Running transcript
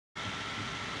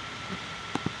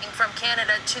from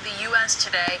Canada to the U.S.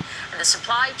 today, and the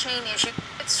supply chain issue.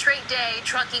 Straight day,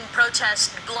 trucking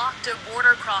protests blocked a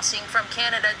border crossing from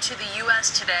Canada to the U.S.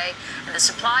 today, and the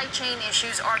supply chain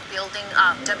issues are building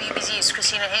up. WBZ's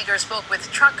Christina Hager spoke with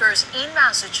truckers in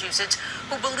Massachusetts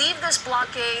who believe this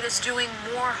blockade is doing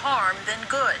more harm than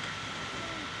good.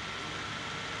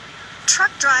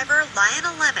 Truck driver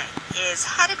Lionel Lemming is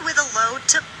headed with a load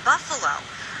to Buffalo.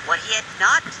 What he had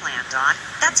not planned on,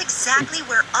 that's exactly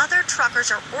where other truckers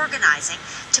are organizing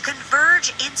to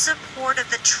converge in support of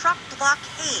the truck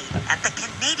blockade at the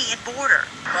Canadian border.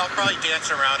 Well, I'll probably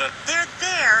dance around it. They're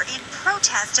there in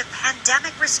protest of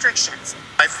pandemic restrictions.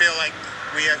 I feel like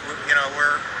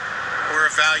we're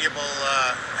a valuable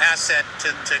asset to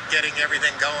getting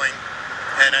everything going,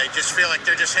 and I just feel like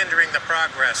they're just hindering the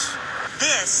progress.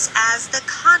 This as the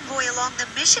convoy along the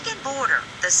Michigan border,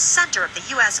 the center of the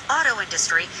U.S. auto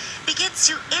industry, begins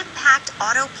to impact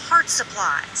auto parts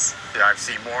supplies. I've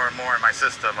seen more and more in my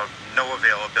system of no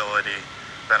availability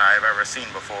than I've ever seen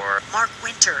before. Mark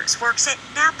Winters works at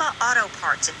Napa Auto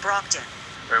Parts in Brockton.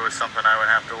 It was something I would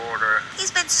have to order.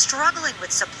 He's been struggling with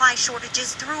supply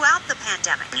shortages throughout the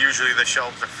pandemic. Usually the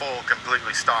shelves are full,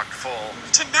 completely stocked full.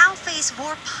 To now face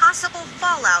more possible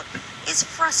fallout is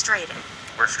frustrating.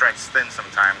 We're stretched thin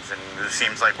sometimes, and it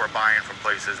seems like we're buying from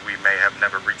places we may have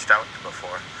never reached out to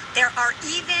before. There are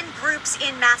even groups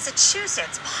in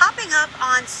Massachusetts popping up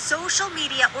on social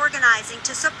media organizing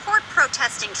to support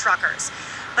protesting truckers.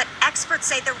 But experts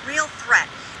say the real threat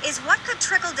is what could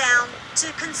trickle down to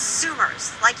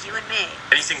consumers like you and me.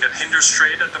 Anything that hinders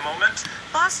trade at the moment?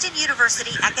 Boston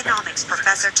University economics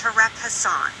professor Tarek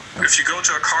Hassan. If you go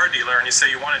to a car dealer and you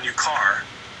say you want a new car,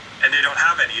 and they don't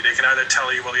have any, they can either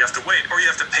tell you, well, you have to wait, or you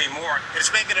have to pay more.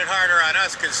 It's making it harder on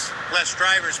us because less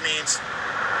drivers means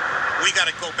we got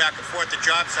to go back and forth to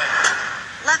job site.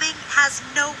 Lemming has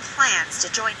no plans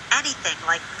to join anything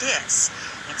like this.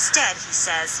 Instead, he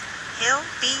says he'll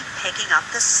be picking up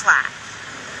the slack.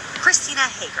 Christina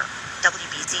Hager,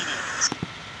 WBZ News.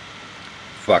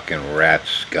 Fucking rat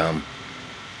scum.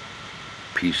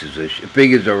 Pieces of shit.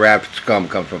 Big as a rat scum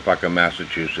comes from fucking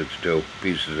Massachusetts too.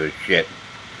 Pieces of shit.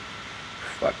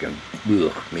 Fucking,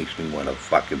 ugh, makes me want to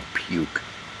fucking puke.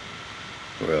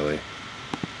 Really.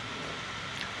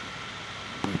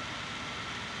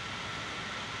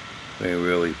 They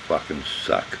really fucking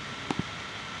suck.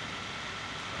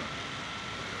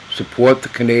 Support the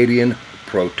Canadian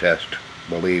protest,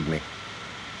 believe me.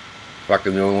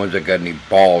 Fucking the only ones that got any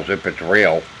balls, if it's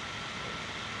real.